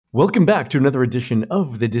Welcome back to another edition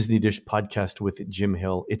of the Disney Dish podcast with Jim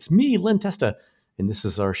Hill. It's me, Len Testa, and this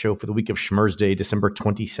is our show for the week of Schmurz Day, December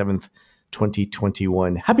 27th,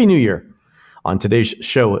 2021. Happy New Year! On today's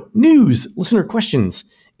show, news, listener questions,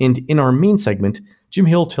 and in our main segment, Jim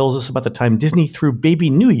Hill tells us about the time Disney threw Baby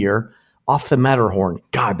New Year off the Matterhorn.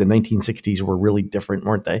 God, the 1960s were really different,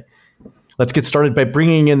 weren't they? Let's get started by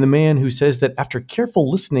bringing in the man who says that after careful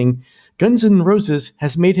listening, Guns N' Roses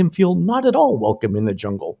has made him feel not at all welcome in the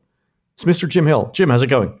jungle. It's Mr. Jim Hill. Jim, how's it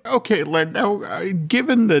going? Okay, Len, now,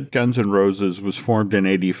 given that Guns N' Roses was formed in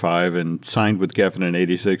 85 and signed with Geffen in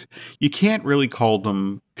 86, you can't really call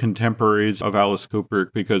them contemporaries of Alice Cooper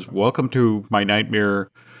because Welcome to My Nightmare,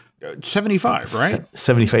 75, right?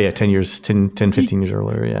 75, yeah, 10 years, 10, 15 years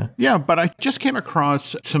earlier, yeah. Yeah, but I just came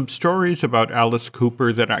across some stories about Alice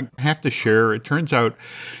Cooper that I have to share. It turns out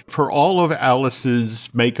for all of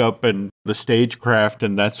Alice's makeup and the stagecraft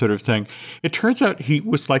and that sort of thing, it turns out he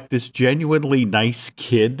was like this genuinely nice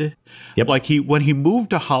kid. Yep. Like when he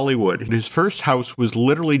moved to Hollywood, his first house was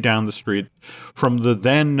literally down the street from the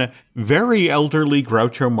then very elderly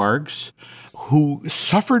Groucho Marx, who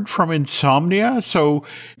suffered from insomnia. So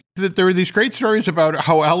there were these great stories about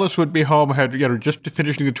how Alice would be home, had just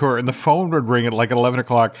finishing the tour, and the phone would ring at like 11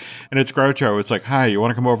 o'clock, and it's Groucho. It's like, hi, you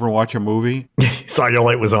want to come over and watch a movie? Saw your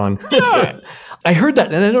light was on. Yeah. I heard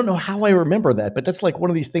that, and I don't know how I remember that, but that's like one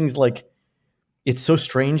of these things like, it's so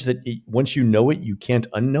strange that once you know it, you can't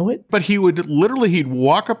unknow it. But he'd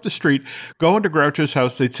walk up the street, go into Groucho's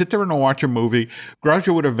house, they'd sit there and watch a movie.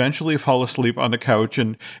 Groucho would eventually fall asleep on the couch.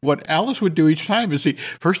 And what Alice would do each time is he'd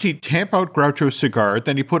tamp out Groucho's cigar,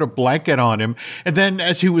 then he'd put a blanket on him. And then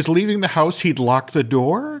as he was leaving the house, he'd lock the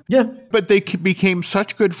door. Yeah. But they became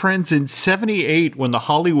such good friends in 78 when the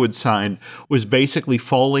Hollywood sign was basically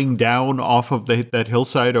falling down off of that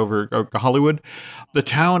hillside over Hollywood. The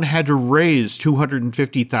town had to raise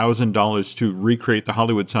 $250,000 to recreate the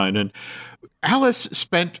Hollywood sign. And Alice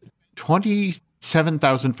spent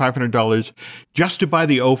 $27,500 just to buy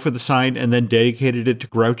the O for the sign and then dedicated it to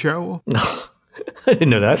Groucho. I didn't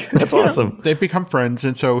know that. That's awesome. They've become friends.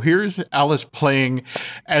 And so here's Alice playing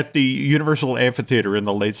at the Universal Amphitheater in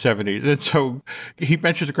the late 70s. And so he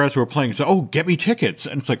mentions the crowds who are playing. So, oh, get me tickets.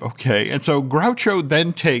 And it's like, okay. And so Groucho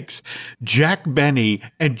then takes Jack Benny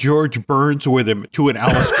and George Burns with him to an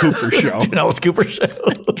Alice Cooper show. An Alice Cooper show.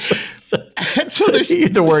 And so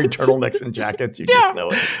they're wearing turtlenecks and jackets. You just know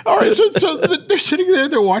it. All right. So they're sitting there,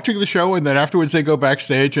 they're watching the show. And then afterwards they go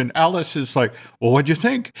backstage and Alice is like, well, what'd you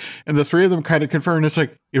think? And the three of them kind of confer. And it's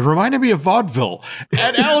like, it reminded me of vaudeville.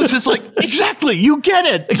 And Alice is like, exactly, you get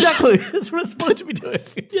it. Exactly. That's what it's supposed to be doing.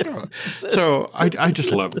 So I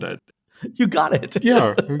just love that. You got it.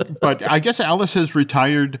 Yeah. But I guess Alice has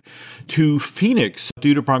retired to Phoenix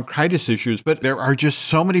due to bronchitis issues. But there are just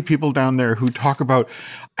so many people down there who talk about,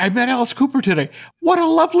 I met Alice Cooper today. What a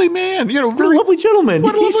lovely man. Very what a lovely gentleman.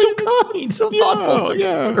 He's so kind, so thoughtful, so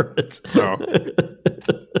considerate. So.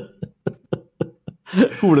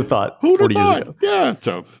 Who would have thought? Who would have 40 thought? years ago. Yeah.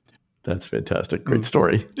 So. That's fantastic. Great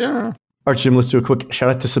story. Yeah. All right, Jim, let's do a quick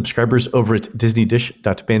shout out to subscribers over at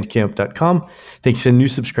disneydish.bandcamp.com. Thanks to new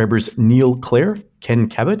subscribers Neil Clare, Ken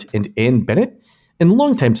Cabot, and Ann Bennett, and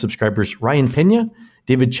longtime subscribers Ryan Pena,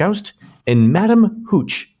 David Choust, and Madam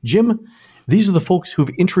Hooch. Jim, these are the folks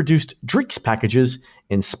who've introduced drinks packages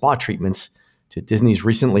and spa treatments to Disney's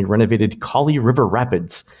recently renovated Kali River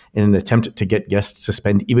Rapids in an attempt to get guests to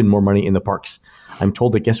spend even more money in the parks. I'm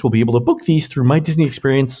told that guests will be able to book these through My Disney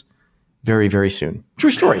Experience very, very soon.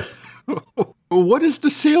 True story. What is the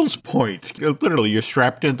sales point? Literally, you're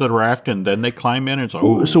strapped into the raft and then they climb in and it's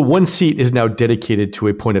like, So one seat is now dedicated to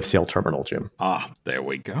a point of sale terminal, Jim. There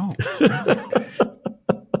we go.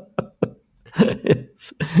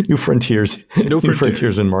 It's new frontiers. New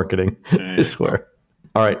frontiers in marketing, I swear.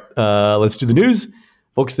 All right, let's do the news.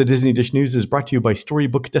 Folks, the Disney Dish News is brought to you by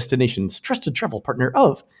Storybook Destinations, trusted travel partner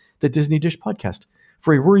of the Disney Dish podcast.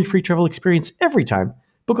 For a worry-free travel experience every time,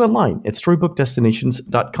 book online at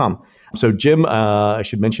storybookdestinations.com. So, Jim, I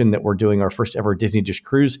should mention that we're doing our first ever Disney Dish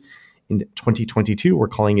cruise in 2022. We're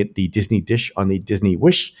calling it the Disney Dish on the Disney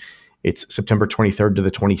Wish. It's September 23rd to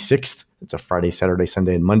the 26th. It's a Friday, Saturday,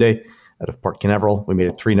 Sunday, and Monday out of Port Canaveral. We made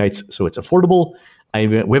it 3 nights, so it's affordable. We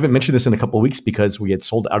haven't mentioned this in a couple of weeks because we had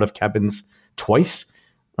sold out of cabins twice,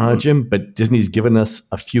 Jim, but Disney's given us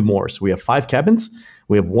a few more. So we have 5 cabins.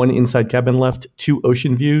 We have 1 inside cabin left, 2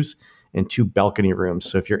 ocean views, and 2 balcony rooms.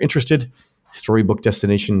 So if you're interested,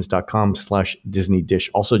 storybookdestinations.com/Disney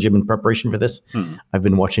Dish. Also, Jim, in preparation for this, I've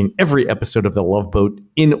been watching every episode of The Love Boat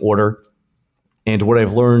in order. And what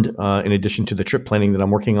I've learned, in addition to the trip planning that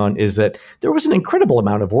I'm working on, is that there was an incredible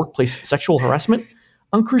amount of workplace sexual harassment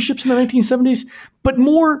on cruise ships in the 1970s. But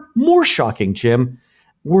more shocking, Jim,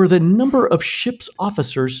 were the number of ship's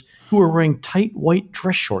officers who were wearing tight white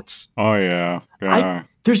dress shorts. Oh, yeah.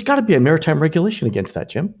 There's got to be a maritime regulation against that,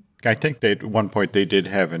 Jim. I think at one point they did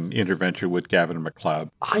have an intervention with Gavin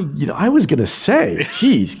MacLeod. I was going to say,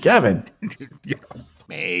 geez, Gavin.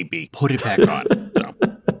 Maybe. Put it back on. So.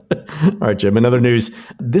 All right, Jim, another news.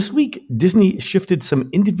 This week, Disney shifted some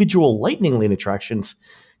individual Lightning Lane attractions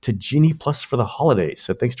to Genie Plus for the holidays.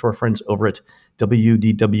 So thanks to our friends over at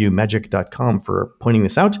wdwmagic.com for pointing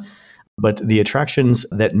this out. But the attractions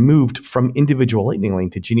that moved from individual Lightning Lane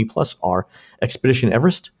to Genie Plus are Expedition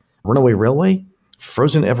Everest, Runaway Railway,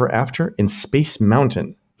 Frozen Ever After, and Space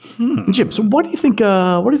Mountain. Jim, so what do you think?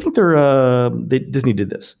 Disney did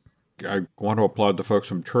this? I want to applaud the folks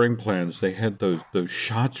from Touring Plans. They had those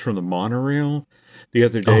shots from the monorail the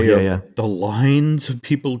other day the lines of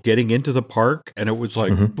people getting into the park, and it was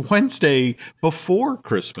like Wednesday before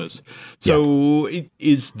Christmas. So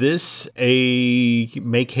is this a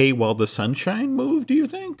make hay while the sunshine move, do you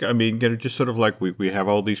think? I mean, just sort of like we have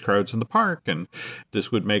all these crowds in the park, and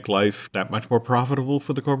this would make life that much more profitable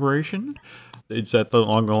for the corporation? Is that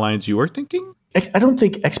along the lines you were thinking? I don't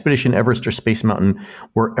think Expedition Everest or Space Mountain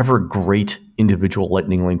were ever great individual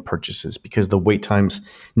Lightning Lane purchases because the wait times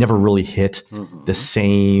never really hit the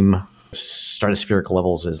same stratospheric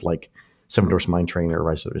levels as like Seven Dwarfs Mine Train or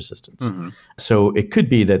Rise of the Resistance. So it could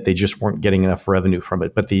be that they just weren't getting enough revenue from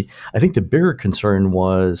it. But I think the bigger concern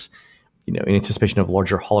was, in anticipation of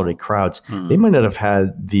larger holiday crowds, they might not have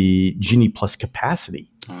had the Genie Plus capacity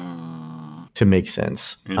to make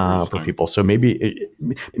sense for people. So maybe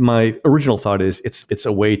my original thought is it's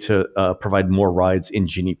a way to provide more rides in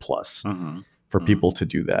Genie Plus for people to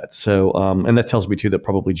do that. So and that tells me too that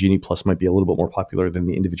probably Genie Plus might be a little bit more popular than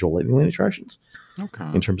the individual Lightning Lane attractions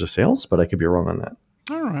in terms of sales, but I could be wrong on that.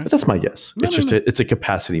 All right. But that's my guess. It's a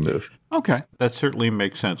capacity move. Okay. That certainly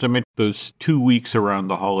makes sense. I mean, those 2 weeks around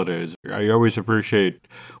the holidays, I always appreciate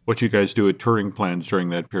what you guys do at Touring Plans during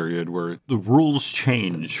that period where the rules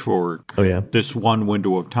change for this one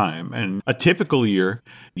window of time. And a typical year,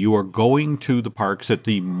 you are going to the parks at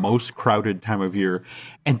the most crowded time of year,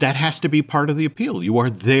 and that has to be part of the appeal. You are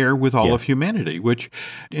there with all of humanity, which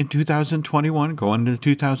in 2021, going into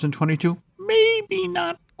 2022, maybe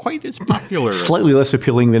not quite as popular. Slightly less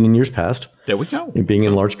appealing than in years past. There we go. Being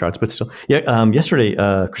in large crowds, but still. Yesterday,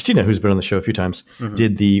 Christina, who's been on the show a few times,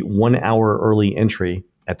 did the 1 hour early entry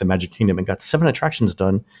at the Magic Kingdom and got 7 attractions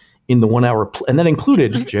done in the 1 hour. And that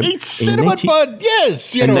included, Jim, a cinnamon bun.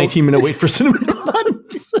 Yes. A 19-minute wait for cinnamon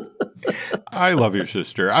buns. I love your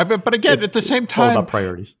sister. But again, at the same time, it's all about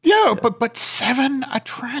priorities. Yeah. But 7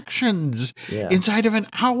 attractions inside of an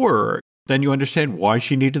hour. Then you understand why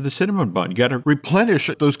she needed the cinnamon bun. You got to replenish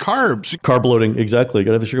those carbs. Carb loading, exactly.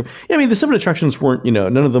 Got to have the sugar. Yeah, I mean, the 7 attractions weren't,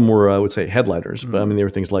 none of them were, I would say, headliners. But I mean, they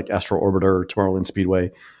were things like Astro Orbiter, Tomorrowland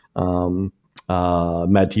Speedway,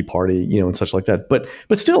 Mad Tea Party, and such like that. But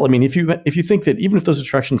still, I mean, if you think that even if those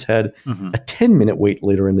attractions had a 10-minute wait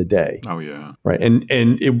later in the day, right, and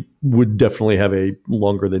it would definitely have a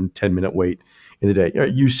longer than 10-minute wait in the day,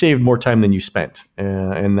 you saved more time than you spent,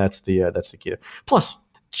 and that's the key. Plus,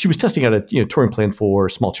 she was testing out a touring plan for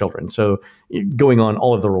small children, so going on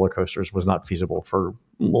all of the roller coasters was not feasible for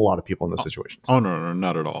a lot of people in those situations. Oh no,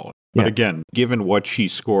 not at all. But again, given what she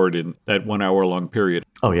scored in that 1 hour long period,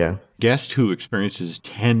 guest who experiences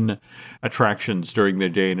 10 attractions during their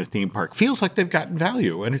day in a theme park feels like they've gotten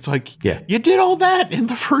value. And it's like, you did all that in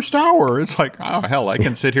the first hour. It's like, oh, hell, I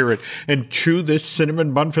can sit here and chew this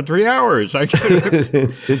cinnamon bun for 3 hours.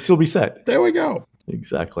 It'd still be set. There we go.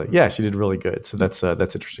 Exactly. Yeah, she did really good. So that's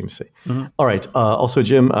interesting to see. All right. Also,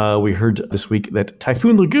 Jim, we heard this week that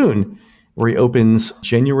Typhoon Lagoon reopens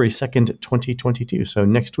January 2nd, 2022. So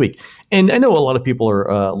next week. And I know a lot of people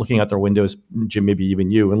are looking out their windows, Jim, maybe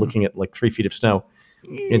even you, and looking at like 3 feet of snow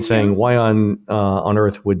and saying, why on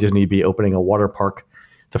earth would Disney be opening a water park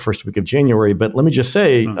the first week of January? But let me just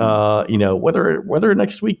say, whether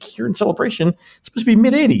next week here in Celebration, it's supposed to be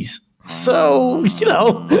mid-80s. So,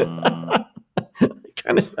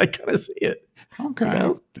 I kind of see it. Okay.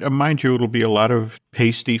 Mind you, it'll be a lot of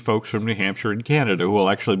pasty folks from New Hampshire and Canada who will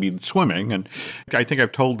actually be swimming. And I think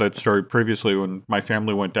I've told that story previously when my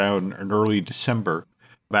family went down in early December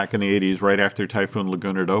back in the 80s, right after Typhoon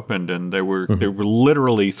Lagoon had opened. And there were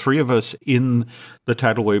literally 3 of us in the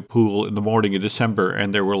tidal wave pool in the morning in December.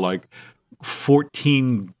 And there were like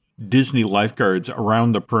 14 Disney lifeguards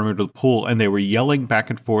around the perimeter of the pool, and they were yelling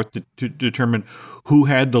back and forth to determine who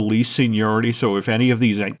had the least seniority. So if any of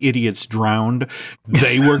these idiots drowned,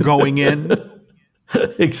 they were going in.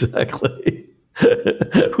 Exactly.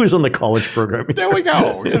 Who's on the college program? There we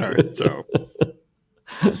go. So.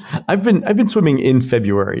 I've been swimming in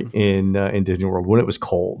February in Disney World when it was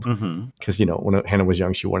cold, because when Hannah was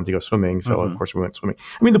young, she wanted to go swimming, so of course we went swimming.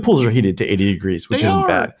 I mean, the pools are heated to 80 degrees, which isn't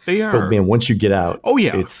bad. They are. But man, once you get out,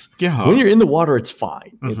 it's when you're in the water, it's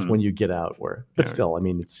fine. It's when you get out but still, I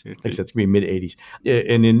mean, it's like I said, it's gonna be mid 80s.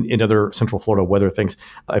 And in other Central Florida weather things,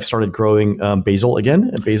 I've started growing basil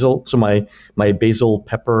again. So my basil,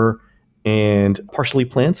 pepper, and parsley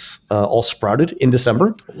plants all sprouted in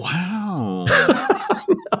December. Wow.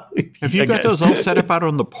 Have you got those all set up out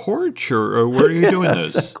on the porch, or where are you doing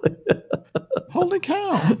this? Exactly. Holy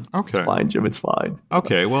cow. Okay. It's fine, Jim. It's fine.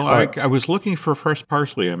 Okay. Well, I was looking for fresh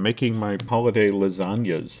parsley. I'm making my holiday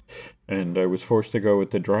lasagnas, and I was forced to go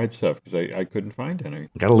with the dried stuff because I couldn't find any.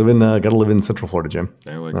 Gotta live in Central Florida, Jim.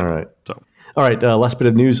 There we go. All right. So. All right, last bit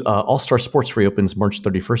of news. All-Star Sports reopens March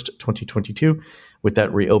 31st, 2022. With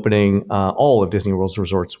that reopening, all of Disney World's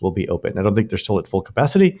resorts will be open. I don't think they're still at full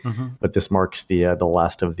capacity, but this marks the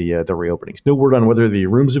last of the reopenings. No word on whether the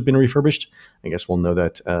rooms have been refurbished. I guess we'll know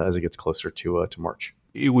that as it gets closer to March.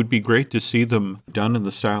 It would be great to see them done in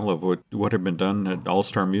the style of what had been done at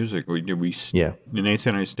All-Star Music. Nancy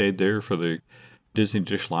and I stayed there for the Disney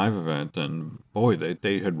Dish Live event, and boy,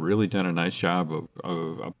 they had really done a nice job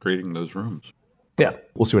of upgrading those rooms. Yeah,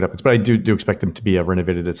 we'll see what happens, but I do expect them to be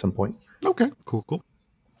renovated at some point. Okay, cool.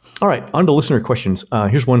 All right, on to listener questions.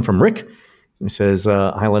 Here's one from Rick. He says,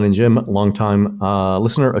 hi, Len and Jim, longtime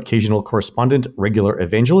listener, occasional correspondent, regular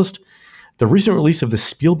evangelist. The recent release of the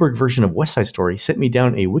Spielberg version of West Side Story sent me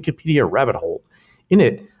down a Wikipedia rabbit hole. In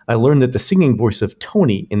it, I learned that the singing voice of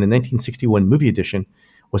Tony in the 1961 movie edition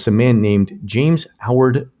was a man named James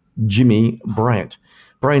Howard Jimmy Bryant.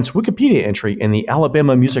 Bryant's Wikipedia entry and the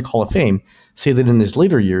Alabama Music Hall of Fame say that in his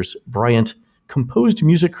later years, Bryant composed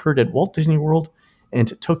music heard at Walt Disney World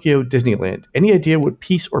and Tokyo Disneyland. Any idea what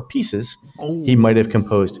piece or pieces he might have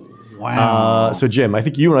composed? Wow. So, Jim, I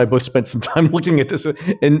think you and I both spent some time looking at this,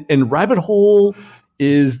 and rabbit hole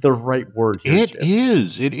is the right word here, It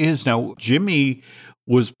is. Now, Jimmy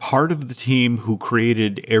was part of the team who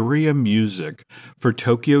created area music for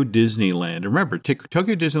Tokyo Disneyland. Remember,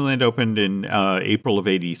 Tokyo Disneyland opened in April of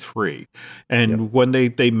 '83. And when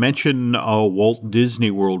they mention Walt Disney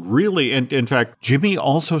World, really, and in fact, Jimmy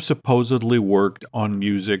also supposedly worked on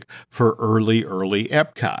music for early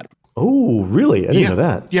Epcot. Oh, really? I didn't know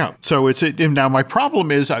that. Yeah. So now my problem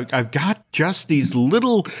is I've got just these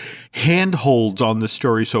little handholds on the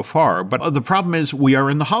story so far. But the problem is we are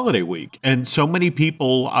in the holiday week, and so many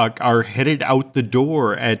people are headed out the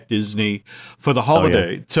door at Disney for the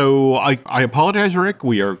holiday. Yeah. So I apologize, Rick.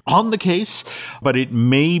 We are on the case, but it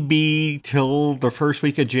may be till the first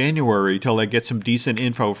week of January till I get some decent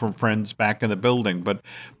info from friends back in the building. But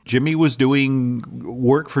Jimmy was doing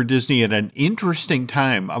work for Disney at an interesting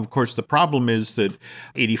time. Of course, the problem is that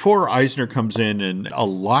 '84 Eisner comes in, and a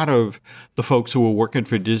lot of the folks who were working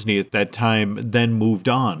for Disney at that time then moved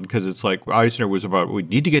on, because it's like Eisner was about, we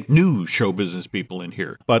need to get new show business people in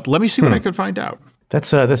here. But let me see what I can find out. That's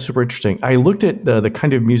super interesting. I looked at the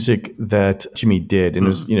kind of music that Jimmy did, and it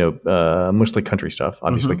was mostly country stuff,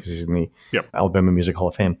 obviously, because he's in the Alabama Music Hall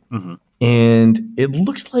of Fame. And it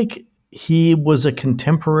looks like he was a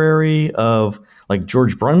contemporary of like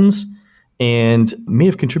George Bruns, and may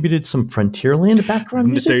have contributed some Frontierland background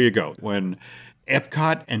music. There you go. When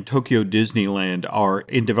Epcot and Tokyo Disneyland are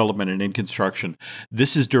in development and in construction,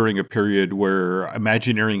 this is during a period where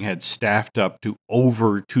Imagineering had staffed up to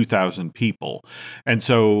over 2,000 people. And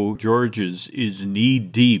so George is knee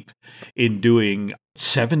deep in doing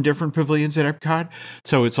 7 different pavilions at Epcot.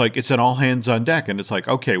 So it's like, it's an all hands on deck. And it's like,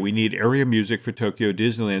 okay, we need area music for Tokyo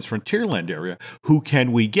Disneyland's Frontierland area. Who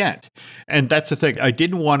can we get? And that's the thing. I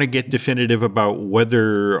didn't want to get definitive about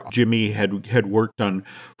whether Jimmy had worked on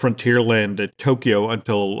Frontierland at Tokyo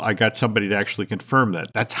until I got somebody to actually confirm that.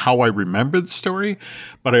 That's how I remember the story.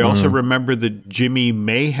 But I also remember that Jimmy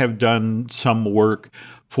may have done some work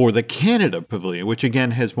for the Canada Pavilion, which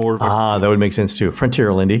again has more of a... that would make sense too.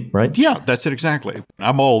 Frontierland, right? Yeah, that's it exactly.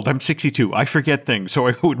 I'm old. I'm 62. I forget things. So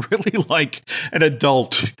I would really like an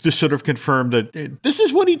adult to sort of confirm that this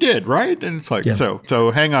is what he did, right? And it's like,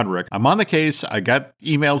 so hang on, Rick. I'm on the case. I got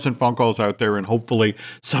emails and phone calls out there, and hopefully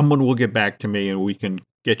someone will get back to me and we can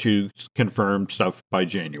get you confirmed stuff by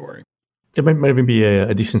January. It might even be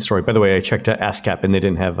a decent story. By the way, I checked ASCAP and they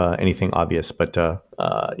didn't have anything obvious, but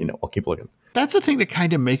I'll keep looking. That's the thing that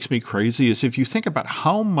kind of makes me crazy is if you think about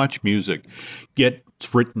how much music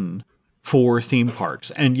gets written for theme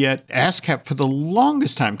parks, and yet ASCAP for the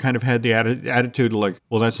longest time kind of had the attitude like,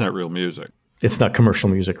 well, that's not real music. It's not commercial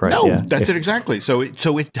music, right? No, that's it exactly. So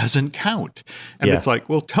it doesn't count. And it's like,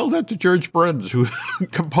 well, tell that to George Bruns, who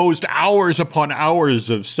composed hours upon hours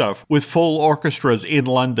of stuff with full orchestras in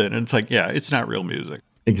London. And it's like, yeah, it's not real music.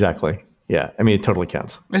 Exactly. Yeah. I mean, it totally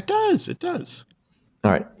counts. It does. It does.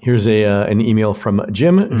 All right. Here's an email from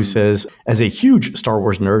Jim who says, as a huge Star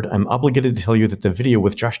Wars nerd, I'm obligated to tell you that the video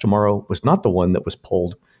with Josh Tomorrow was not the one that was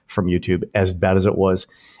pulled from YouTube, as bad as it was.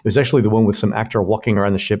 It was actually the one with some actor walking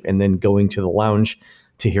around the ship and then going to the lounge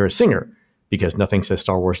to hear a singer, because nothing says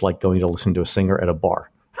Star Wars like going to listen to a singer at a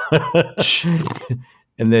bar.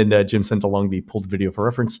 And then Jim sent along the pulled video for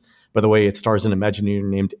reference. By the way, it stars an Imagineer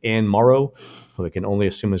named Anne Morrow, who I can only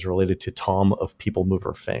assume is related to Tom of People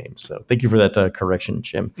Mover fame. So thank you for that correction,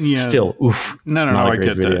 Jim. Yeah. Still, oof. No, I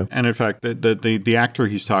get video. That. And in fact, the actor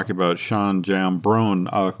he's talking about, Sean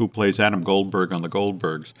Jambron, who plays Adam Goldberg on The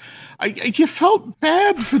Goldbergs, you felt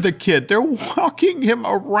bad for the kid. They're walking him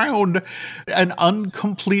around an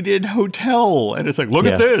uncompleted hotel. And it's like, look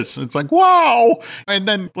at this. It's like, wow. And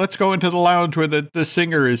then let's go into the lounge where the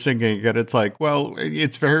singer is singing. And it's like, well,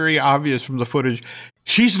 it's very obvious from the footage,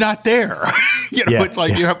 she's not there. It's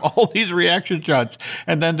like you have all these reaction shots,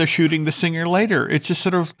 and then they're shooting the singer later. It's just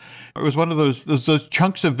sort of, it was one of those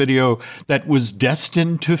chunks of video that was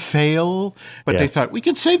destined to fail, but they thought, we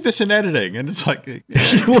can save this in editing. And it's like,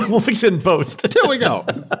 we'll fix it in post. There we go.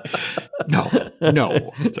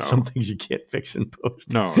 No. Some things you can't fix in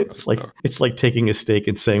post. No. It's like taking a steak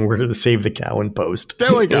and saying we're going to save the cow in post.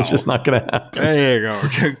 There we go. It's just not going to happen. There you go.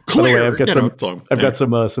 Okay. Clear. I've got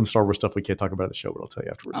some Star Wars stuff we can't talk about on the show, but I'll tell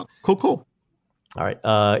you afterwards. Oh, cool. All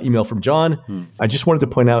right. Email from John. I just wanted to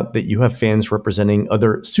point out that you have fans representing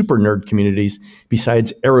other super nerd communities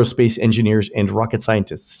besides aerospace engineers and rocket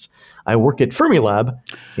scientists. I work at Fermilab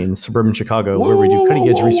in suburban Chicago, where we do cutting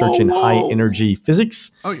edge research in high energy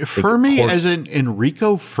physics. Oh, Fermi as in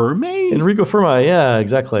Enrico Fermi? Enrico Fermi, yeah,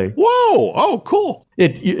 exactly. Whoa! Oh, cool.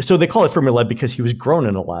 So they call it Fermilab because he was grown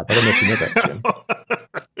in a lab. I don't know if you know that, Jim.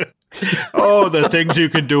 Oh, the things you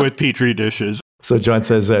can do with Petri dishes. So John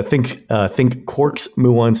says, think quarks,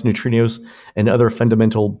 muons, neutrinos, and other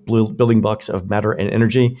fundamental building blocks of matter and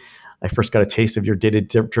energy. I first got a taste of your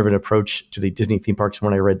data-driven approach to the Disney theme parks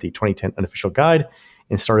when I read the 2010 unofficial guide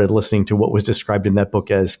and started listening to what was described in that book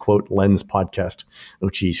as, quote, Lens podcast. Oh,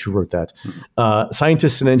 geez, who wrote that?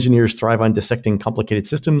 Scientists and engineers thrive on dissecting complicated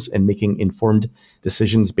systems and making informed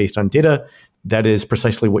decisions based on data. That is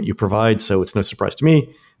precisely what you provide, so it's no surprise to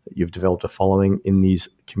me that you've developed a following in these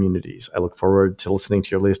communities. I look forward to listening to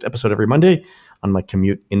your latest episode every Monday on my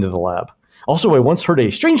commute into the lab. Also, I once heard a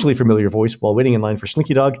strangely familiar voice while waiting in line for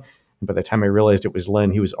Slinky Dog, and by the time I realized it was Len,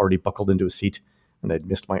 he was already buckled into a seat, and I'd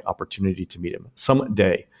missed my opportunity to meet him.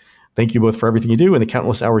 Someday. Thank you both for everything you do and the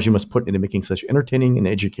countless hours you must put into making such entertaining and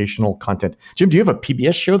educational content. Jim, do you have a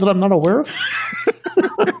PBS show that I'm not aware of?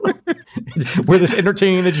 Where this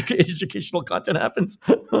entertaining and educational content happens?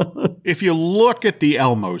 If you look at the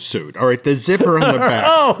Elmo suit, all right, the zipper on the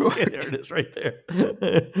back. Okay, there it is right there.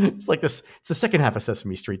 It's like this. It's the second half of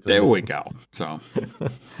Sesame Street. There we go. So,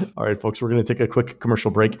 all right, folks, we're going to take a quick commercial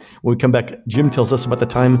break. When we come back, Jim tells us about the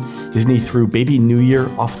time Disney threw Baby New Year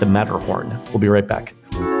off the Matterhorn. We'll be right back.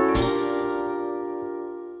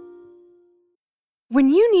 When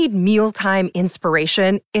you need mealtime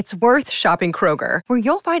inspiration, it's worth shopping Kroger, where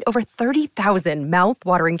you'll find over 30,000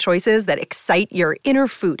 mouth-watering choices that excite your inner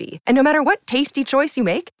foodie. And no matter what tasty choice you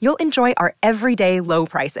make, you'll enjoy our everyday low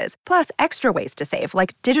prices, plus extra ways to save,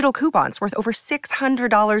 like digital coupons worth over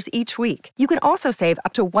 $600 each week. You can also save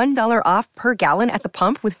up to $1 off per gallon at the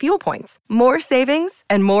pump with fuel points. More savings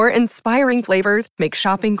and more inspiring flavors make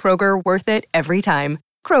shopping Kroger worth it every time.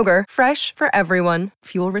 Kroger, fresh for everyone.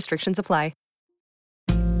 Fuel restrictions apply.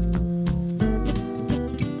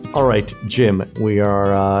 All right, Jim, we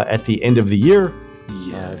are at the end of the year.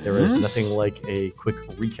 Yeah, there is nothing like a quick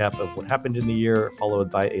recap of what happened in the year,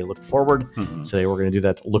 followed by a look forward. Today, we're going to do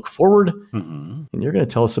that look forward. And you're going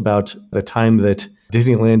to tell us about the time that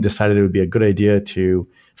Disneyland decided it would be a good idea to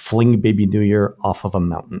fling Baby New Year off of a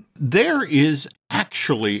mountain. There is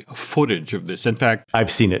actually footage of this. In fact,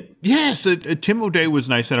 I've seen it. Yes, Tim O'Day was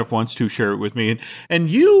nice enough once to share it with me. And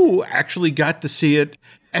you actually got to see it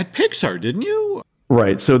at Pixar, didn't you?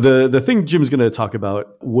 Right. So the thing Jim's going to talk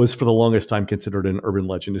about was for the longest time considered an urban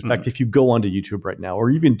legend. In fact, if you go onto YouTube right now, or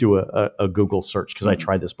even do a Google search, because I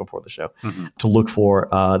tried this before the show, to look for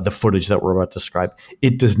the footage that we're about to describe,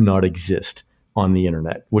 it does not exist on the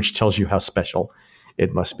internet, which tells you how special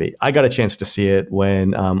it must be. I got a chance to see it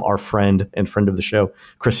when our friend and friend of the show,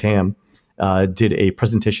 Chris Ham, did a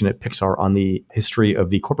presentation at Pixar on the history of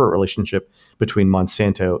the corporate relationship between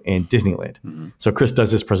Monsanto and Disneyland. Mm-hmm. So Chris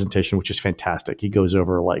does this presentation, which is fantastic. He goes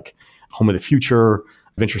over like Home of the Future,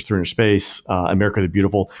 Adventures Through Inner Space, America the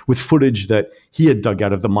Beautiful, with footage that he had dug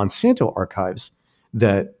out of the Monsanto archives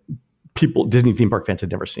that Disney theme park fans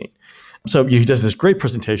had never seen. So he does this great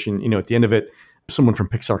presentation. At the end of it, someone from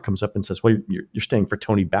Pixar comes up and says, well, you're staying for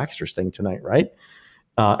Tony Baxter's thing tonight, right?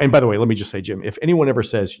 And by the way, let me just say, Jim, if anyone ever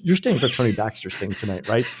says, you're staying for Tony Baxter's thing tonight,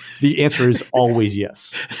 right? The answer is always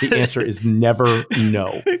yes. The answer is never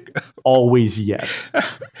no. Always yes.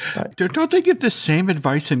 Right. Don't they give the same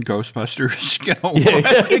advice in Ghostbusters?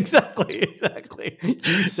 Yeah, exactly. You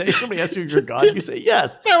say, somebody asks you if you're God, you say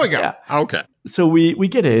yes. There we go. Yeah. Okay. So we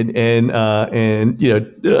get in and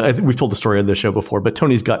I think we've told the story on the show before, but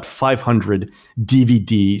Tony's got 500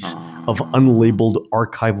 DVDs of unlabeled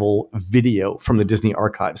archival video from the Disney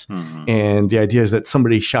archives. Mm-hmm. And the idea is that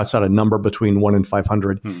somebody shouts out a number between 1 and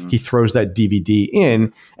 500. Mm-hmm. He throws that DVD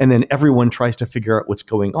in, and then everyone tries to figure out what's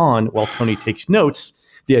going on while Tony takes notes.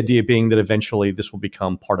 The idea being that eventually this will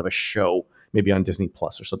become part of a show, maybe on Disney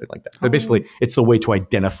Plus or something like that. But basically, it's the way to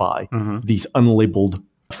identify these unlabeled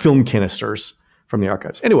film canisters from the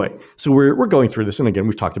archives. Anyway, so we're going through this, and again,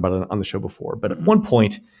 we've talked about it on the show before. But at one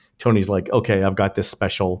point, Tony's like, "Okay, I've got this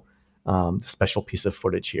special piece of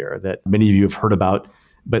footage here that many of you have heard about,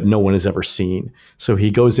 but no one has ever seen." So he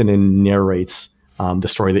goes in and narrates the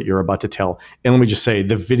story that you're about to tell. And let me just say,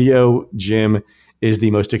 the video, Jim, is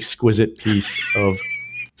the most exquisite piece of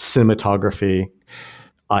cinematography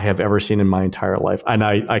I have ever seen in my entire life. And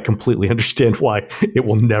I completely understand why it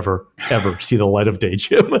will never, ever see the light of day,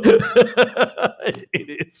 Jim.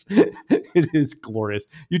 It is glorious.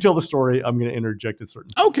 You tell the story. I'm going to interject at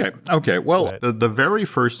certain points. Okay. Well, the very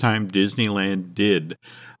first time Disneyland did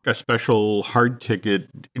a special hard ticket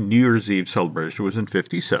New Year's Eve celebration was in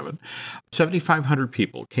 1957. 7,500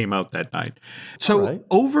 people came out that night. So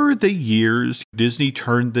over the years, Disney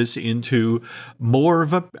turned this into more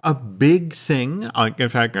of a big thing. In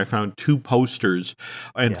fact, I found 2 posters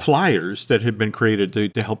and flyers that had been created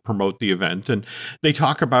to help promote the event. And they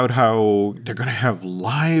talk about how they're going to have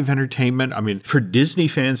live entertainment. I mean, for Disney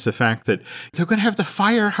fans, the fact that they're going to have the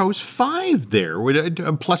Firehouse 5 there,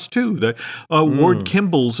 plus 2, the Ward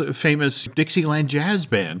Kimball's famous Dixieland Jazz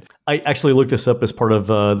Band. I actually looked this up as part of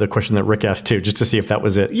the question that Rick asked too, just to see if that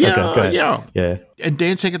was it. Yeah, okay, go ahead. Yeah. And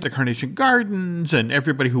dancing at the Carnation Gardens, and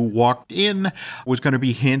everybody who walked in was going to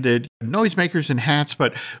be handed noisemakers and hats.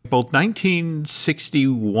 But both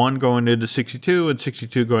 1961 going into 62 and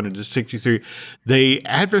 62 going into 63, they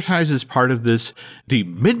advertised as part of this, the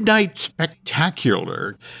Midnight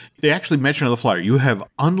Spectacular. They actually mentioned on the flyer, you have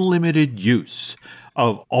unlimited use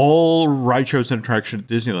of all ride shows and attractions at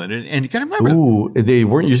Disneyland. And you got to remember... Ooh, they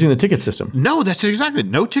weren't using the ticket system. No, that's exactly.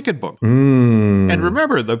 No ticket book. And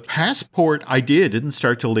remember, the Passport idea didn't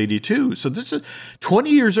start till 82. So this is 20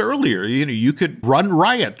 years earlier. You could run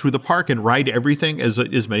riot through the park and ride everything as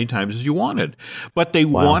many times as you wanted. But they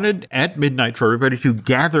wanted at midnight for everybody to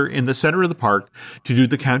gather in the center of the park to do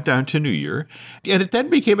the countdown to New Year. And it then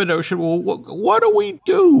became a notion, well, what do we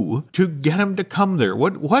do to get them to come there?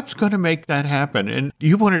 What's going to make that happen? And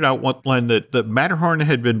you pointed out, Len, that the Matterhorn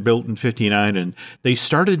had been built in 1959, and they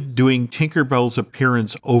started doing Tinkerbell's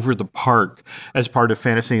appearance over the park as part of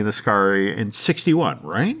Fantasy in the Sky in 1961,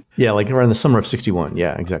 right? Yeah, like around the summer of 1961.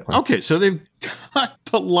 Yeah, exactly. Okay, so they've got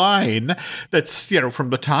the line that's, from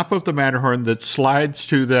the top of the Matterhorn that slides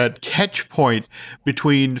to that catch point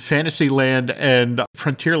between Fantasyland and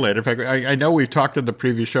Frontierland. In fact, I know we've talked in the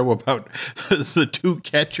previous show about the 2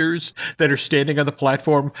 catchers that are standing on the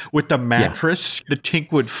platform with the mattress the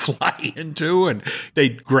Tink would fly into, and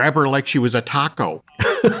they'd grab her like she was a taco.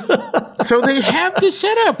 So they have this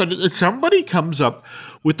set up, and somebody comes up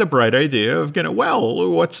with the bright idea of,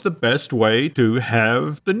 what's the best way to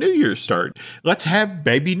have the New Year start? Let's have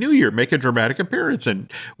Baby New Year make a dramatic appearance.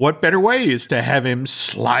 And what better way is to have him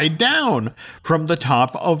slide down from the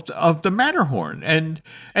top of the Matterhorn? And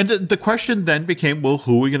the question then became, well,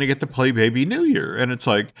 who are we going to get to play Baby New Year? And it's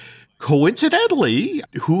like, coincidentally,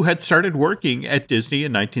 who had started working at Disney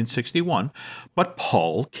in 1961, but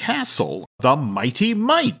Paul Castle, the mighty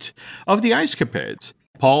might of the Ice Capades.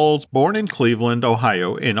 Paul's born in Cleveland,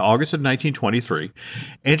 Ohio, in August of 1923,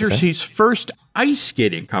 enters his first ice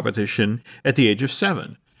skating competition at the age of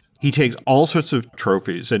 7. He takes all sorts of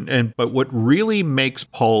trophies, but what really makes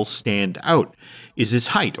Paul stand out is his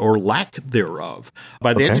height, or lack thereof.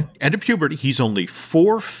 By the end of puberty, he's only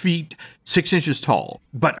 4 feet 6 inches tall,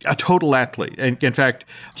 but a total athlete. And in fact,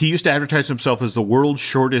 he used to advertise himself as the world's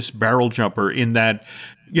shortest barrel jumper in that,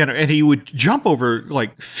 and he would jump over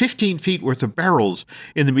like 15 feet worth of barrels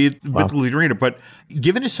in the middle of the arena. But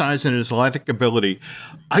given his size and his athletic ability,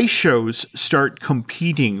 ice shows start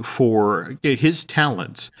competing for his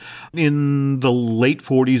talents in the late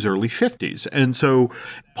 40s, early 50s. And so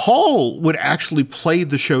Paul would actually play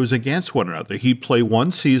the shows against one another. He'd play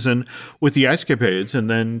one season with the Ice Capades and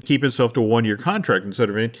then keep himself to a 1-year contract instead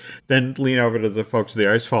of it. Then lean over to the folks of the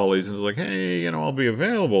Ice Follies and like, hey, I'll be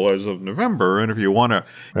available as of November. And if you want to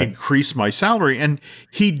increase my salary. And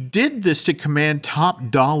he did this to command top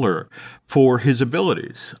dollar for his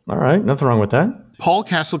abilities. All right. Nothing wrong with that. Paul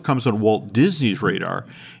Castle comes on Walt Disney's radar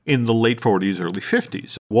in the late 40s, early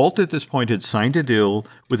 50s. Walt at this point had signed a deal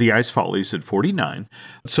with the Ice Follies at 49.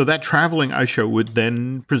 So that traveling ice show would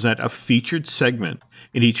then present a featured segment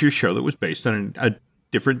in each year's show that was based on a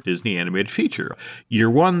different Disney animated feature. Year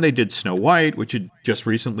 1, they did Snow White, which had just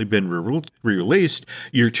recently been re-released.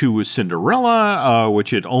 Year 2 was Cinderella,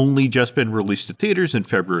 which had only just been released to theaters in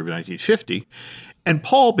February of 1950. And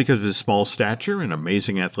Paul, because of his small stature and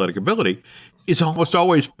amazing athletic ability, is almost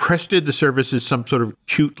always pressed into service as some sort of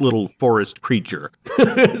cute little forest creature.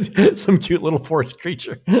 Some cute little forest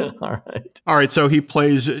creature. All right. So he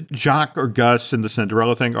plays Jacques or Gus in the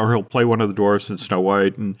Cinderella thing, or he'll play one of the dwarfs in Snow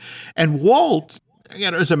White. And Walt,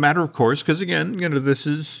 as a matter of course, because again, this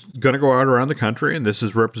is going to go out around the country and this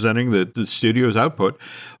is representing the studio's output.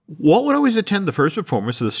 Walt would always attend the first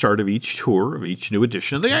performance at the start of each tour of each new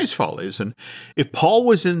edition of the Ice Follies. And if Paul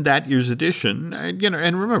was in that year's edition, and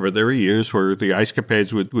remember, there were years where the Ice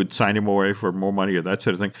Capades would sign him away for more money or that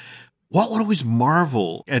sort of thing. Walt would always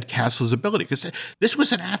marvel at Castle's ability because this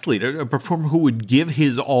was an athlete, a performer who would give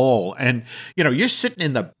his all. And, you're sitting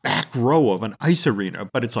in the back row of an ice arena,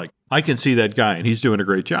 but it's like, I can see that guy and he's doing a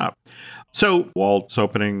great job. So Walt's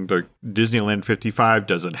opening the Disneyland 55,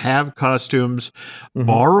 doesn't have costumes,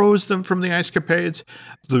 borrows them from the Ice Capades.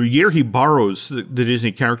 The year he borrows the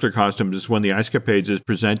Disney character costumes is when the Ice Capades is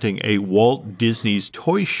presenting a Walt Disney's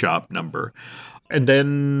Toy Shop number. And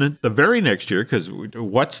then the very next year, because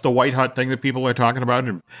what's the white hot thing that people are talking about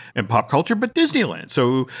in pop culture but Disneyland?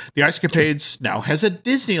 So the Ice Capades now has a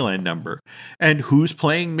Disneyland number. And who's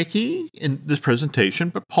playing Mickey in this presentation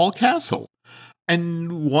but Paul Castle?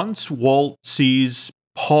 And once Walt sees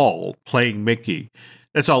Paul playing Mickey,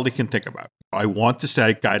 that's all he can think about. I want this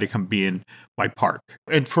guy to come be in my park.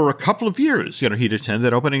 And for a couple of years, he'd attend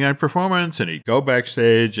that opening night performance and he'd go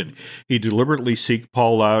backstage and he'd deliberately seek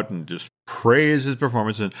Paul out and just praise his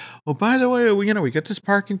performance. And, oh, by the way, we got this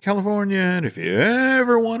park in California. And if you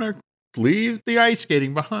ever want to leave the ice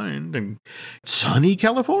skating behind in sunny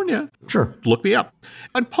California, sure, look me up.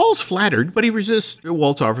 And Paul's flattered, but he resists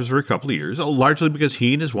Walt's offers for a couple of years, largely because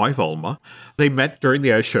he and his wife, Alma, they met during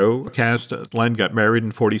the ice show. Cast Len got married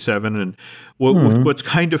in 47. And what's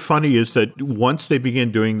kind of funny is that once they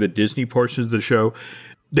began doing the Disney portions of the show,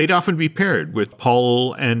 they'd often be paired with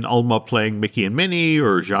Paul and Alma playing Mickey and Minnie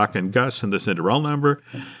or Jacques and Gus in the Cinderella number.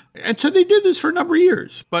 And so they did this for a number of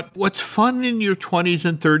years. But what's fun in your 20s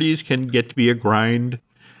and 30s can get to be a grind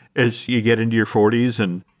as you get into your 40s.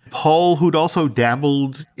 And Paul, who'd also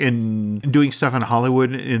dabbled in doing stuff in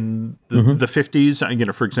Hollywood in the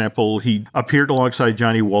 50s. For example, he appeared alongside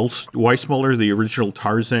Johnny Weissmuller, the original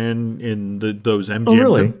Tarzan, in those MGM. Oh,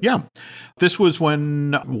 really? Yeah. This was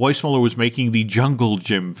when Weissmuller was making the Jungle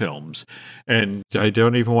Gym films. And I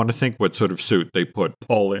don't even want to think what sort of suit they put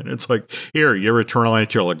Paul in. It's like, here, you're a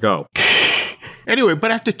tarantula, go. Anyway,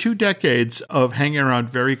 but after 2 decades of hanging around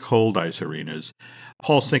very cold ice arenas,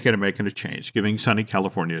 Paul's thinking of making a change, giving sunny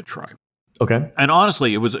California a try. Okay. And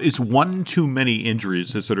honestly, it's one too many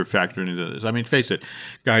injuries that sort of factored into this. I mean, face it,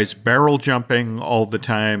 guys, barrel jumping all the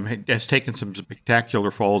time, has taken some spectacular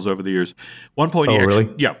falls over the years. One point,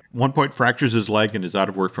 one point fractures his leg and is out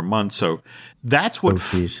of work for months. So that's what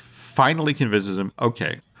finally convinces him,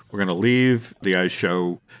 okay, we're going to leave the ice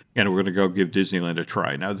show and we're going to go give Disneyland a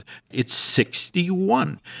try. Now, it's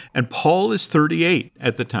 61, and Paul is 38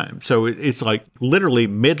 at the time. So it's like literally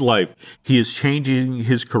midlife. He is changing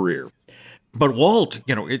his career. But Walt,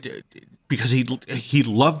 because he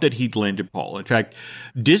loved that he'd landed Paul. In fact,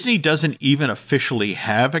 Disney doesn't even officially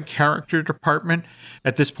have a character department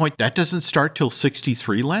at this point. That doesn't start till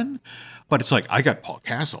 63, Len. But it's like, I got Paul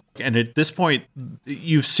Castle. And at this point,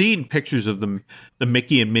 you've seen pictures of the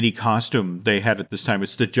Mickey and Minnie costume they had at this time.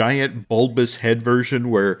 It's the giant bulbous head version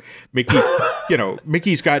where Mickey,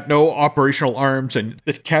 Mickey's got no operational arms. And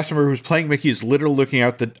the cast member who's playing Mickey is literally looking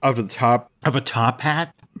out of the top of a top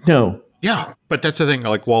hat. No. Yeah, but that's the thing.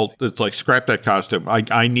 Like, Walt, it's like, scrap that costume.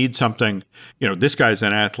 I need something, this guy's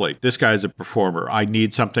an athlete. This guy's a performer. I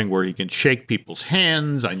need something where he can shake people's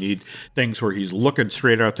hands. I need things where he's looking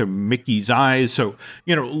straight out to Mickey's eyes. So,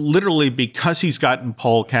 literally because he's gotten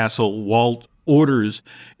Paul Castle, Walt orders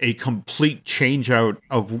a complete change out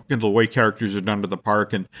of the way characters are done to the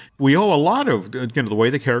park. And we owe a lot of the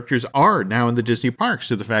way the characters are now in the Disney parks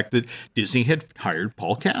to the fact that Disney had hired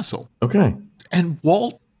Paul Castle. Okay. And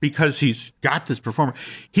Walt, because he's got this performer,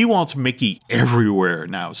 he wants Mickey everywhere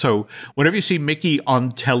now. So whenever you see Mickey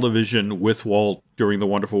on television with Walt during The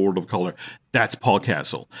Wonderful World of Color, that's Paul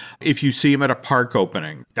Castle. If you see him at a park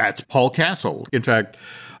opening, that's Paul Castle. In fact,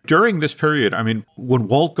 during this period, when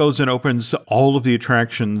Walt goes and opens all of the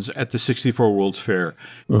attractions at the 64 World's Fair,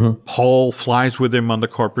 Paul flies with him on the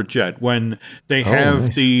corporate jet. When they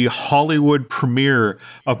have the Hollywood premiere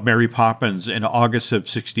of Mary Poppins in August of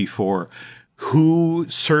 64, who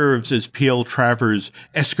serves as P.L. Travers'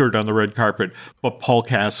 escort on the red carpet but Paul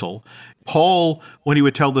Castle? Paul, when he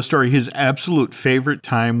would tell the story, his absolute favorite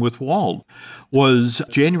time with Walt was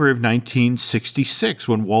January of 1966,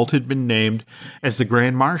 when Walt had been named as the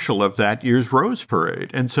Grand Marshal of that year's Rose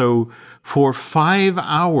Parade. And so for 5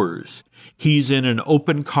 hours, he's in an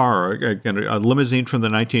open car, a limousine from the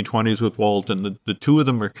 1920s with Walt, and the two of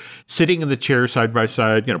them are sitting in the chair side by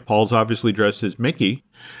side. Paul's obviously dressed as Mickey,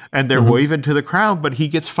 and they're waving to the crowd, but he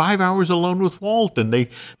gets 5 hours alone with Walt, and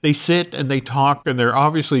they sit and they talk, and they're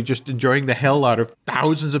obviously just enjoying the hell out of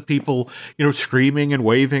thousands of people, screaming and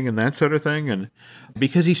waving and that sort of thing. And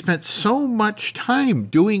because he spent so much time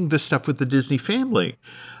doing this stuff with the Disney family,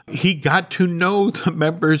 he got to know the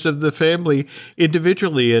members of the family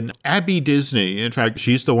individually. And Abby Disney, in fact,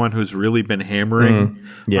 she's the one who's really been hammering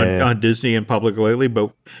on Disney in public lately.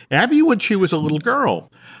 But Abby, when she was a little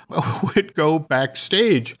girl, would go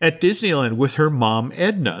backstage at Disneyland with her mom,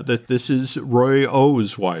 Edna, that this is Roy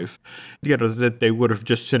O's wife, that they would have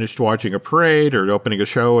just finished watching a parade or opening a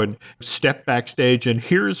show and step backstage. And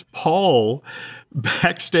here's Paul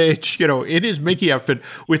backstage, in his Mickey outfit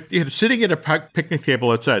with, sitting at a picnic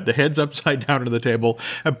table outside, the head's upside down on the table,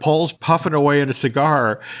 and Paul's puffing away in a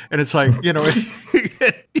cigar. And it's like,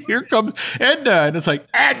 here comes Edna, and it's like,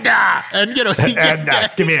 Edna! And,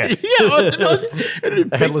 Edna, come here.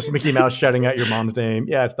 A headless Mickey Mouse shouting out your mom's name.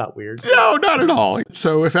 Yeah, it's not weird. No, not at all.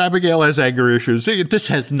 So if Abigail has anger issues, this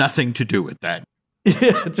has nothing to do with that.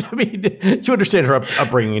 Yeah, you understand her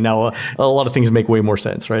upbringing now. A lot of things make way more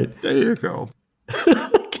sense, right? There you go.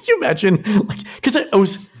 Can you imagine? Because I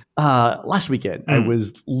was last weekend, I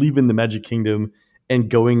was leaving the Magic Kingdom and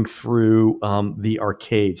going through the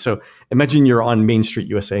arcade. So imagine you're on Main Street,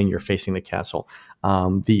 USA, and you're facing the castle.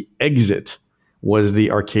 The exit was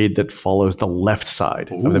the arcade that follows the left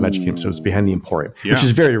side of the Magic Kingdom. So it's behind the Emporium, which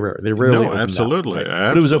is very rare. They rarely open absolutely. Up, right?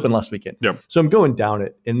 But it was open last weekend. Yep. So I'm going down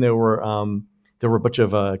it, and there were a bunch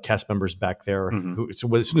of cast members back there.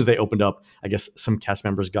 So as soon as they opened up, I guess some cast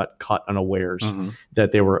members got caught unawares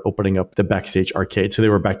that they were opening up the backstage arcade. So they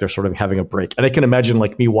were back there sort of having a break. And I can imagine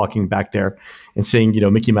me walking back there and seeing,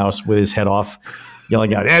 Mickey Mouse with his head off,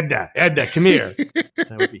 yelling out, Edna, come here.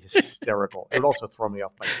 That would be hysterical. It would also throw me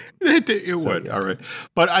off my game. It would. Yeah. All right.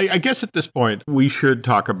 But I guess at this point, we should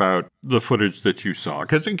talk about the footage that you saw.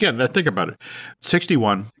 Because again, think about it.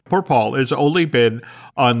 61, poor Paul has only been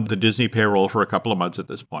on the Disney payroll for a couple of months at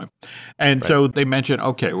this point. And so they mentioned,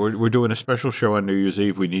 okay, we're doing a special show on New Year's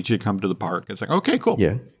Eve. We need you to come to the park. It's like, okay, cool.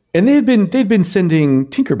 Yeah. And they'd been sending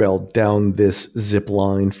Tinkerbell down this zip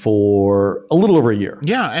line for a little over a year.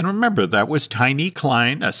 Yeah, and remember, that was Tiny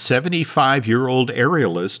Klein, a 75-year-old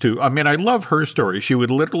aerialist who, I love her story. She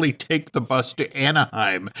would literally take the bus to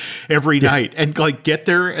Anaheim every night and get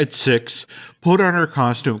there at 6, put on her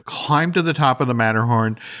costume, climb to the top of the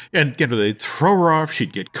Matterhorn, and they'd throw her off.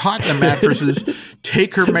 She'd get caught in the mattresses,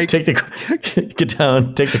 get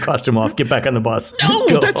down, take the costume off, get back on the bus.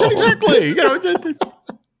 No, that's it exactly.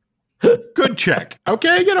 Good check.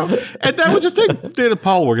 Okay. And that was the thing.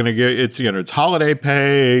 Paul, we're going to get, it's holiday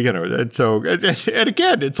pay, and so, and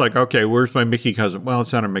again, it's like, okay, where's my Mickey costume? Well,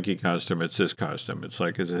 it's not a Mickey costume. It's this costume. It's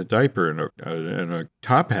like, it's a diaper and a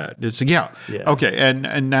top hat. It's yeah. Okay.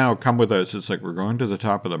 And now come with us. It's like, we're going to the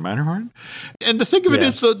top of the Matterhorn. And the thing of it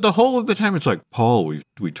is the whole of the time, it's like, Paul,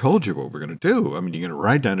 we told you what we're going to do. You're going to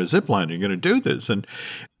ride down a zip line. You're going to do this. And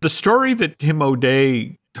the story that Tim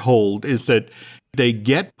O'Day told is that they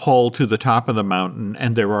get Paul to the top of the mountain,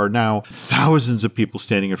 and there are now thousands of people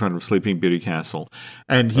standing in front of Sleeping Beauty Castle.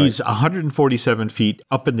 And he's 147 feet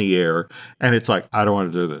up in the air, and it's like, I don't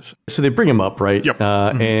want to do this. So they bring him up, right? Yep.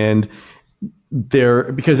 And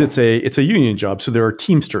because it's a union job, so there are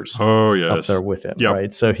Teamsters up there with him,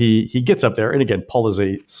 right? So he gets up there, and again, Paul is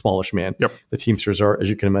a smallish man. Yep. The Teamsters are, as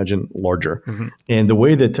you can imagine, larger. And the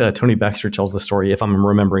way that Tony Baxter tells the story, if I'm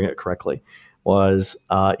remembering it correctly, was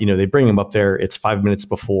they bring him up there. It's 5 minutes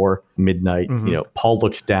before midnight. Paul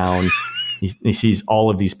looks down, he sees all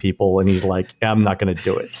of these people, and he's like, "I'm not going to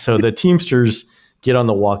do it." So the Teamsters get on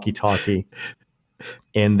the walkie-talkie,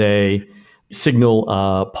 and they signal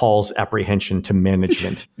Paul's apprehension to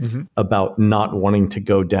management about not wanting to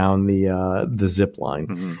go down the zip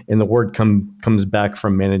line. And the word comes back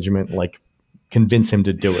from management, like, convince him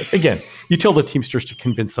to do it. Again, you tell the Teamsters to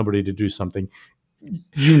convince somebody to do something,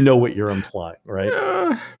 you know what you're implying, right?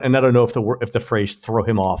 And I don't know if the phrase "throw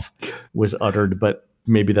him off" was uttered, but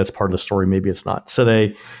maybe that's part of the story, maybe it's not. So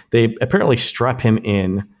they apparently strap him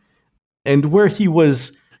in, and where he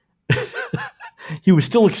was he was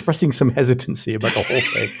still expressing some hesitancy about the whole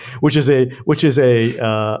thing, which is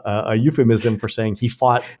a euphemism for saying he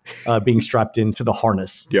fought being strapped into the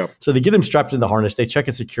harness. Yeah. So they get him strapped in the harness, they check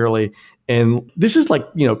it securely, and this is like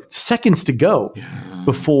seconds to go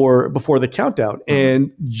before the countdown.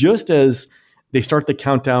 And just as they start the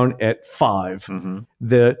countdown at 5,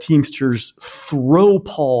 the Teamsters throw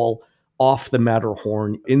Paul off the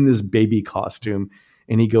Matterhorn in this baby costume,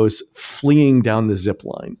 and he goes fleeing down the zip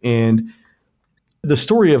line. And the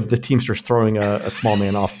story of the Teamsters throwing a small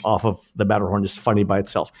man off of the Matterhorn is funny by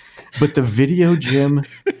itself. But the video, Jim,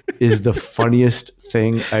 is the funniest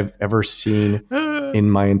thing I've ever seen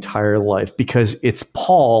in my entire life, because it's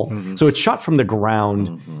Paul. So it's shot from the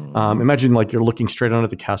ground. Imagine like you're looking straight on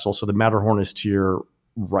at the castle. So the Matterhorn is to your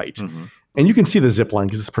right. And you can see the zip line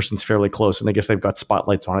because this person's fairly close. And I guess they've got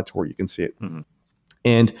spotlights on it to where you can see it.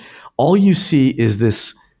 And all you see is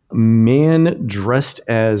this man dressed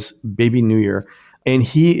as Baby New Year. And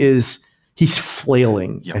he's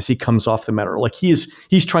flailing as he comes off the Matterhorn. Like he's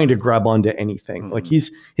trying to grab onto anything. Like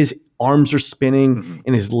his arms are spinning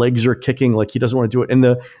and his legs are kicking. Like he doesn't want to do it. And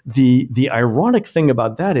the ironic thing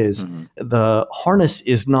about that is the harness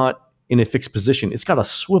is not in a fixed position. It's got a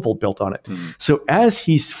swivel built on it. So as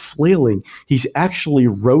he's flailing, he's actually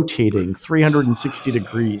rotating 360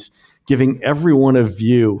 degrees, giving everyone a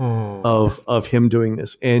view of him doing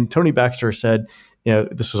this. And Tony Baxter said,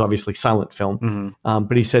 this was obviously silent film,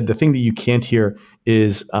 but he said the thing that you can't hear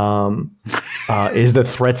is the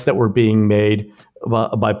threats that were being made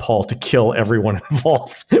by Paul to kill everyone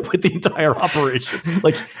involved with the entire operation.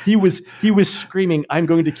 Like he was screaming, "I'm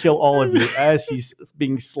going to kill all of you," as he's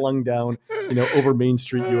being slung down, over Main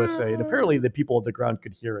Street, USA. And apparently the people on the ground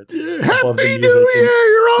could hear it above the music. New Year,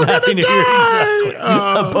 you're all Happy New die. Year, exactly.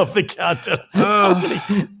 Above the countdown.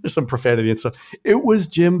 There's some profanity and stuff. It was,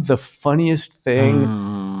 Jim, the funniest thing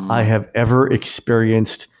I have ever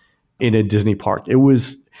experienced in a Disney park. It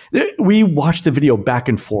was. We watched the video back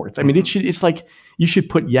and forth. I mean, it's like you should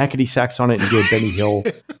put yakety sax on it and do a Benny Hill.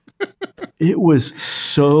 It was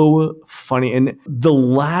so funny, and the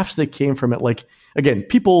laughs that came from it. Like, again,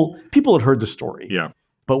 people had heard the story,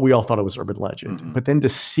 but we all thought it was urban legend. But then to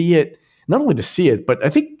see it, not only to see it, but I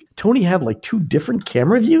think Tony had like 2 different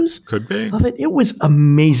camera views. Could be of it. It was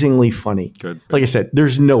amazingly funny. Like I said,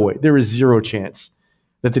 there's no way, there is zero chance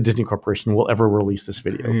that the Disney Corporation will ever release this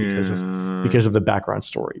video because of the background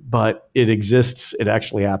story. But it exists. It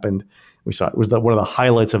actually happened. We saw it. It was one of the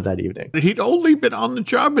highlights of that evening. He'd only been on the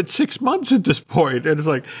job at 6 months at this point. And it's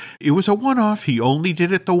like, it was a one-off. He only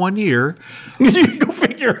did it the 1 year. You go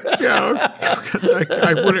figure.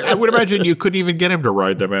 I would imagine you couldn't even get him to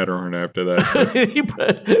ride the Matterhorn after that. He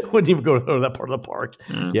wouldn't even go to that part of the park.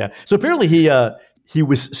 Yeah. So apparently he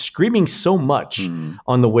was screaming so much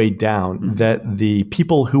on the way down that the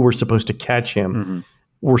people who were supposed to catch him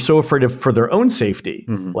were so afraid for their own safety,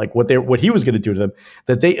 like what he was going to do to them,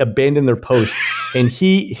 that they abandoned their post, and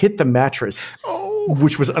he hit the mattress,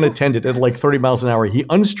 which was unattended at like 30 miles an hour. He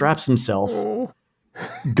unstraps himself,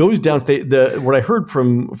 goes downstairs. What I heard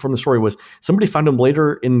from the story was somebody found him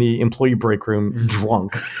later in the employee break room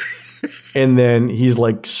drunk. And then he's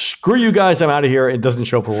like, "Screw you guys, I'm out of here." And doesn't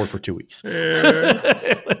show up for work for 2 weeks.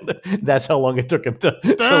 That's how long it took him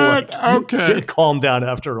to calm down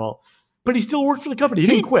after all. But he still worked for the company. He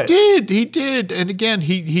didn't quit. He did. And again,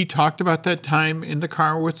 he talked about that time in the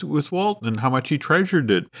car with Walt and how much he treasured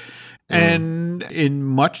it. And in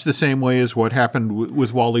much the same way as what happened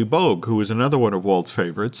with Wally Bogue, who was another one of Walt's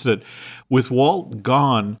favorites, that with Walt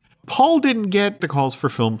gone, Paul didn't get the calls for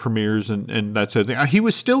film premieres and that sort of thing. He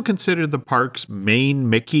was still considered the park's main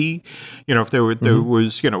Mickey. You know, if there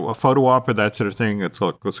was, you know, a photo op or that sort of thing,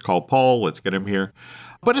 let's call Paul, let's get him here.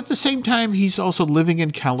 But at the same time, he's also living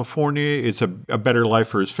in California. It's a better life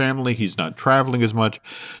for his family. He's not traveling as much.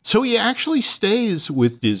 So he actually stays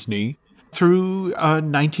with Disney through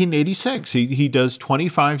 1986. He does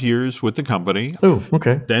 25 years with the company. Oh,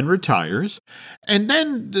 okay. Then retires. And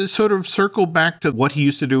then to sort of circle back to what he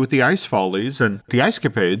used to do with the Ice Follies and the Ice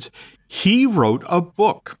Capades, he wrote a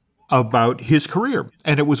book about his career.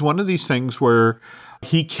 And it was one of these things where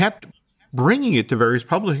he kept bringing it to various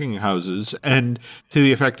publishing houses and to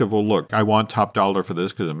the effect of, well, look, I want top dollar for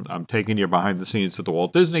this because I'm taking you behind the scenes at the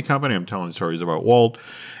Walt Disney Company. I'm telling stories about Walt.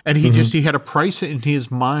 And he had a price in his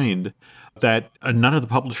mind that none of the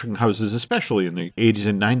publishing houses, especially in the 80s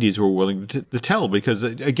and 90s, were willing to tell because,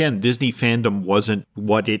 again, Disney fandom wasn't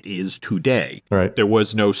what it is today. Right. There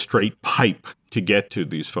was no straight pipe to get to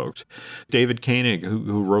these folks. David Koenig,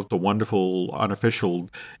 who wrote the wonderful unofficial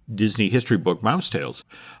Disney history book, Mouse Tales,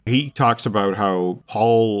 he talks about how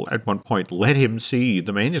Paul at one point let him see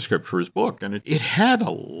the manuscript for his book. And it had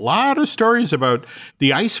a lot of stories about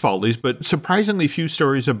the Ice Follies, but surprisingly few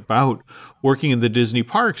stories about working in the Disney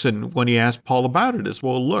parks. And when he asked Paul about it, it's,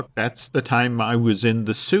 well, look, that's the time I was in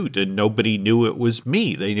the suit and nobody knew it was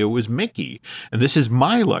me. They knew it was Mickey. And this is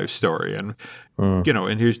my life story. And you know,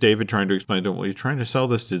 and here's David trying to explain to him, well, you're trying to sell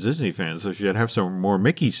this to Disney fans, so you should have some more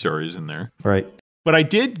Mickey stories in there. Right. But I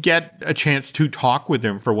did get a chance to talk with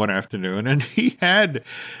him for one afternoon, and he had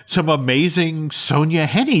some amazing Sonja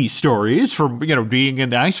Henie stories from, you know, being in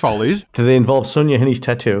the Ice Follies. Do they involve Sonja Henie's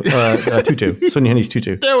tutu? Sonja Henie's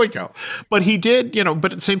tutu. There we go. But he did, you know,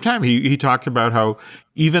 but at the same time, he talked about how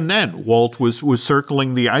even then Walt was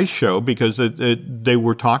circling the ice show because they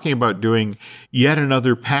were talking about doing yet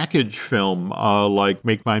another package film like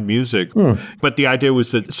Make Mine Music. But the idea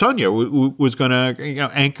was that Sonja was going to, you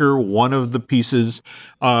know, anchor one of the pieces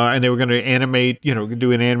and they were going to animate, you know,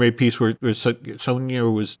 do an anime piece where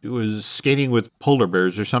Sonja was skating with polar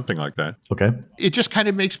bears or something like that. Okay. It just kind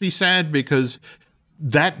of makes me sad because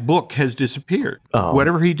that book has disappeared. Oh.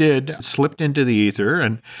 Whatever he did slipped into the ether.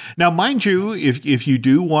 And now, mind you, if you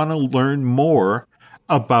do want to learn more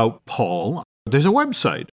about Paul, there's a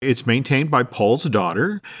website. It's maintained by Paul's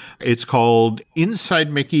daughter. It's called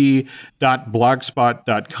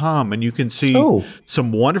insidemickey.blogspot.com. And you can see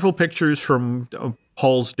some wonderful pictures from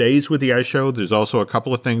Paul's days with the ice show. There's also a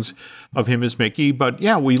couple of things of him as Mickey. But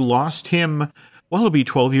yeah, we lost him. Well, it'll be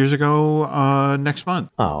 12 years ago next month.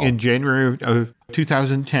 In January of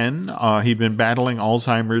 2010. He'd been battling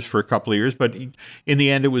Alzheimer's for a couple of years, but in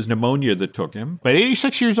the end, it was pneumonia that took him. But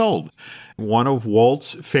 86 years old, one of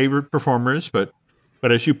Walt's favorite performers. But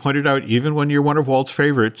as you pointed out, even when you're one of Walt's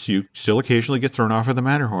favorites, you still occasionally get thrown off of the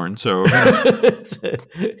Matterhorn. So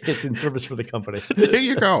it's in service for the company. There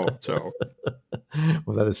you go. So.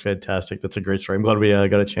 Well, that is fantastic. That's a great story. I'm glad we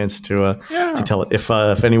got a chance to tell it. If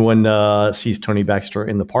anyone sees Tony Baxter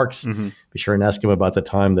in the parks, be sure and ask him about the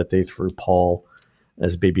time that they threw Paul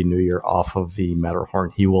as Baby New Year off of the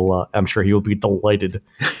Matterhorn. He will. I'm sure he will be delighted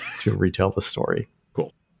to retell the story.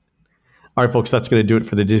 Cool. All right, folks, that's going to do it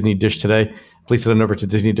for the Disney Dish today. Please head on over to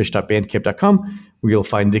disneydish.bandcamp.com, where you'll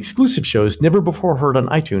find exclusive shows never before heard on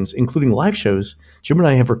iTunes, including live shows Jim and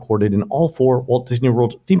I have recorded in all 4 Walt Disney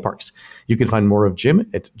World theme parks. You can find more of Jim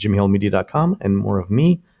at jimmyhallmedia.com and more of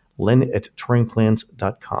me, Len, at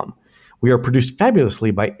touringplans.com. We are produced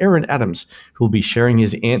fabulously by Aaron Adams, who will be sharing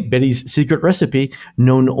his Aunt Betty's secret recipe,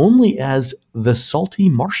 known only as the Salty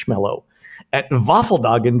Marshmallow, at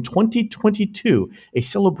Waffeldagen 2022, a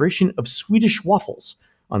celebration of Swedish waffles,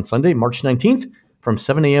 on Sunday, March 19th, from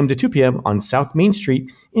 7 a.m. to 2 p.m. on South Main Street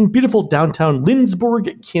in beautiful downtown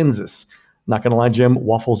Lindsborg, Kansas. Not going to lie, Jim,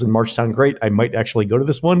 waffles in March sound great. I might actually go to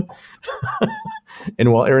this one.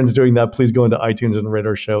 And while Aaron's doing that, please go into iTunes and rate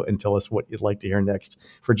our show and tell us what you'd like to hear next.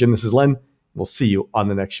 For Jim, this is Len. We'll see you on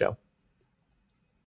the next show.